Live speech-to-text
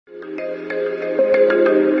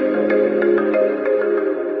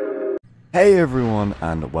Hey everyone,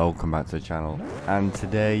 and welcome back to the channel. And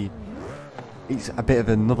today it's a bit of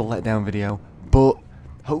another letdown video, but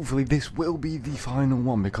hopefully this will be the final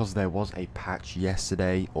one, because there was a patch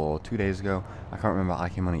yesterday or 2 days ago. I can't remember. I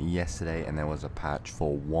came on it yesterday and there was a patch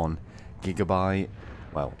for 1 gigabyte.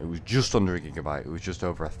 Well, it was just under a gigabyte. It was just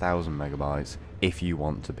over 1,000 megabytes if you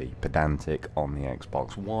want to be pedantic on the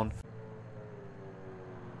Xbox One.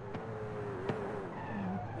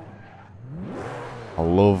 I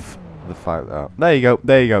love the fact that there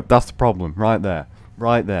you go, that's the problem right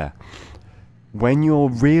there. When you're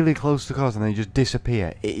really close to cars and they just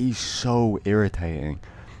disappear, it is so irritating.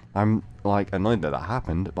 I'm like annoyed that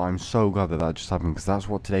happened, but I'm so glad that just happened, because that's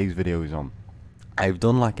what today's video is on. I've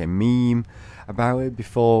done like a meme about it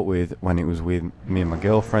before when it was with me and my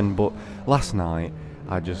girlfriend, but last night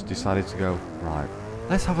I just decided to go, right,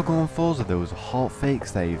 let's have a go on Forza. There was a hot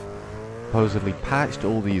fix. They've supposedly patched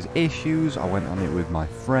all these issues. I went on it with my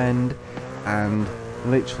friend, and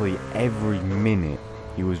literally every minute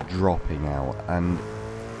he was dropping out, and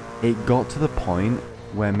it got to the point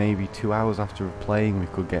where maybe 2 hours after playing we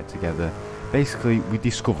could get together. Basically we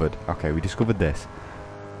discovered this: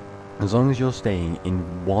 as long as you're staying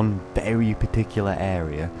in one very particular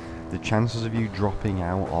area, the chances of you dropping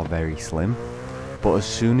out are very slim. But as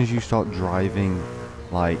soon as you start driving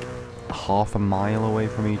like half a mile away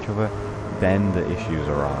from each other, then the issues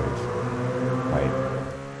arise. Right,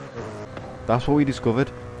 that's what we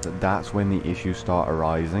discovered, that's when the issues start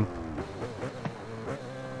arising.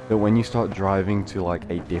 That when you start driving to like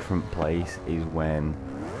a different place is when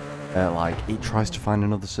like it tries to find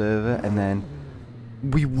another server, and then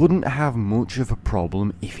we wouldn't have much of a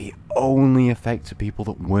problem if it only affected people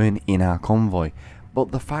that weren't in our convoy.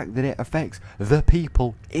 But the fact that it affects the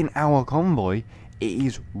people in our convoy, it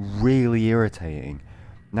is really irritating.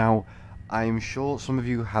 Now, I'm sure some of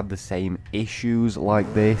you had the same issues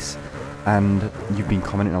like this, and you've been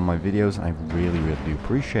commenting on my videos, and I really do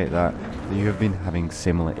appreciate that you have been having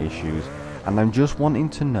similar issues. And I'm just wanting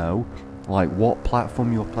to know, like, what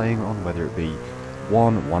platform you're playing on, whether it be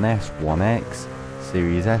 1S, 1X,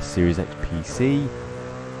 Series S, Series X PC,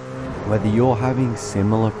 whether you're having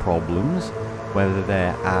similar problems, whether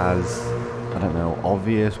they're as, I don't know,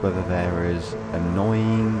 obvious, whether they're as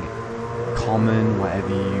annoying, common,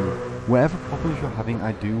 whatever problems you're having.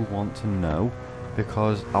 I do want to know,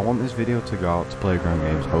 because I want this video to go out to Playground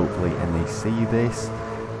Games, hopefully, and they see this,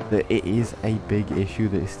 that it is a big issue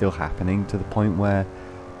that is still happening, to the point where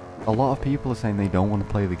a lot of people are saying they don't want to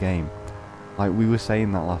play the game. Like we were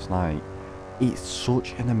saying that last night, it's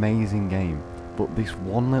such an amazing game, but this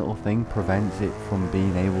one little thing prevents it from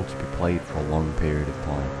being able to be played for a long period of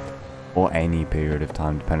time, or any period of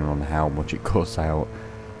time, depending on how much it cuts out.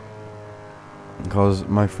 Because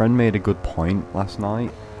my friend made a good point last night.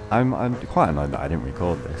 I'm quite annoyed that I didn't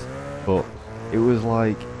record this, but it was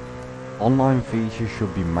like, online features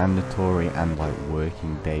should be mandatory and like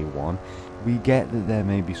working day one. We get that there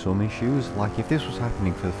may be some issues, like if this was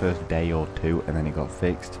happening for the first day or two and then it got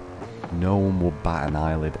fixed, no one would bat an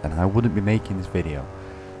eyelid and I wouldn't be making this video.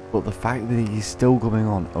 But the fact that it is still going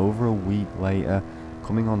on over a week later,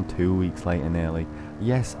 coming on 2 weeks later nearly,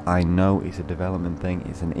 yes, I know it's a development thing,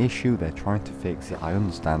 it's an issue, they're trying to fix it, I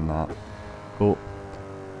understand that, but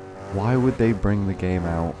why would they bring the game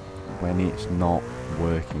out when it's not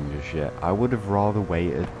working just yet? I would have rather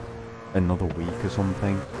waited another week or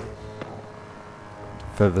something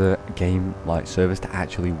for the game like service to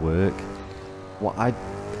actually work.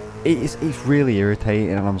 It's really irritating,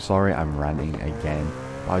 and I'm sorry I'm ranting again,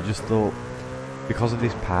 but I just thought, because of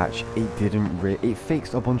this patch, it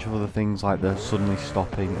fixed a bunch of other things, like the suddenly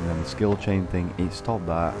stopping and then the skill chain thing. It stopped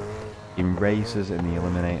that. In races and the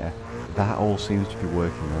eliminator, that all seems to be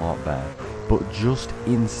working a lot better. But just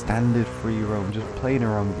in standard free roam, just playing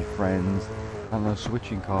around with your friends, I don't know,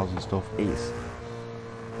 switching cars and stuff, it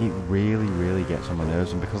really gets on my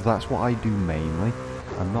nerves. And because that's what I do mainly,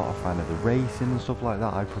 I'm not a fan of the racing and stuff like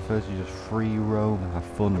that. I prefer to just free roam and have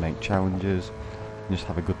fun, make challenges, and just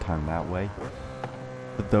have a good time that way.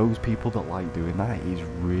 For those people that like doing that, it is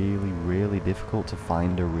really difficult to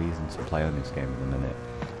find a reason to play on this game at the minute.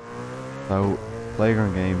 So,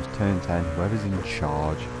 Playground Games, Turn 10, whoever's in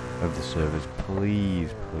charge of the servers,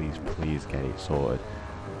 please get it sorted.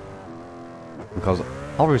 Because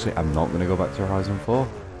obviously I'm not going to go back to Horizon 4.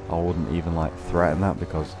 I wouldn't even like threaten that,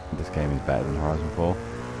 because this game is better than Horizon 4.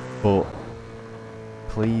 But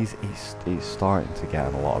please, it's starting to get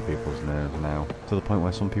on a lot of people's nerves now, to the point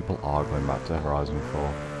where some people are going back to Horizon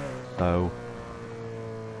 4. So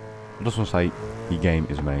I just want to say, your game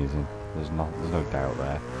is amazing. There's no doubt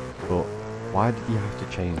there. But why did you have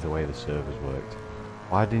to change the way the servers worked?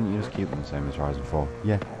 Why didn't you just keep them the same as Horizon 4?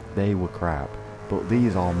 Yeah, they were crap. But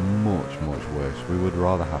these are much worse. We would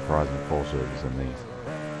rather have Horizon 4 servers than these,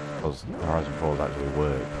 because Horizon 4 actually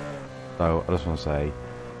work. So I just want to say,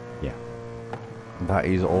 yeah, that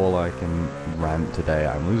is all I can rant today.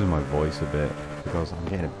 I'm losing my voice a bit because I'm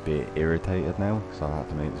getting a bit irritated now, because I had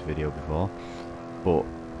to make this video before. But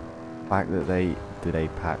the fact that they did a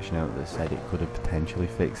patch note that said it could have potentially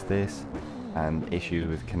fixed this, and issues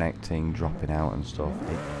with connecting, dropping out and stuff,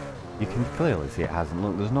 you can clearly see it hasn't.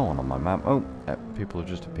 Look, there's no one on my map. Oh, people have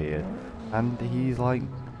just appeared, and he's like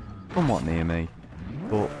somewhat near me.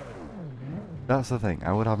 But that's the thing,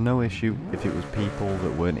 I would have no issue if it was people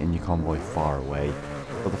that weren't in your convoy far away.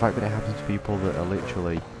 But the fact that it happens to people that are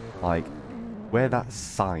literally like where that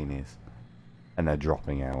sign is and they're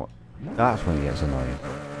dropping out, that's when it gets annoying.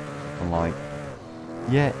 And like,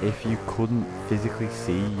 yeah, if you couldn't physically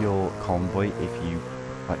see your convoy, if you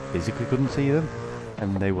like physically couldn't see them,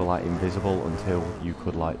 and they were like invisible until you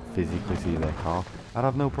could like physically see their car, I'd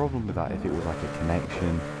have no problem with that if it was like a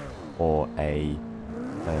connection or a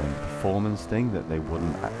performance thing that they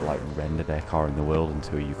wouldn't like render their car in the world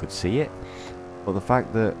until you could see it. But the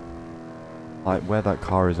fact that like where that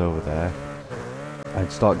car is over there,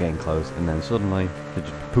 I'd start getting close and then suddenly they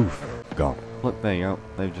just poof, gone. Look, there you go,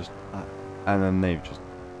 they've just and then they've just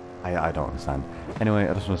I don't understand. Anyway,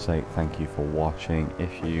 I just want to say thank you for watching.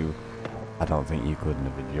 If you, I don't think you couldn't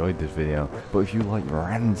have enjoyed this video, but if you like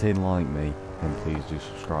ranting like me, then please do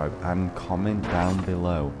subscribe and comment down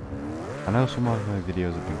below. I know some of my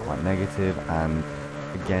videos have been quite negative, and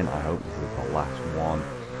again, I hope this is the last one,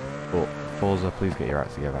 but Forza, please get your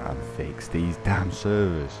act together and fix these damn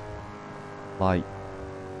servers. Like,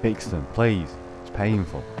 fix them, please. It's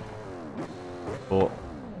painful. But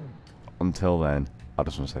until then, I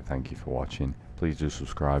just want to say thank you for watching. Please do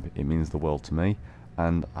subscribe, it means the world to me,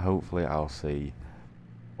 and hopefully I'll see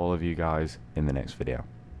all of you guys in the next video.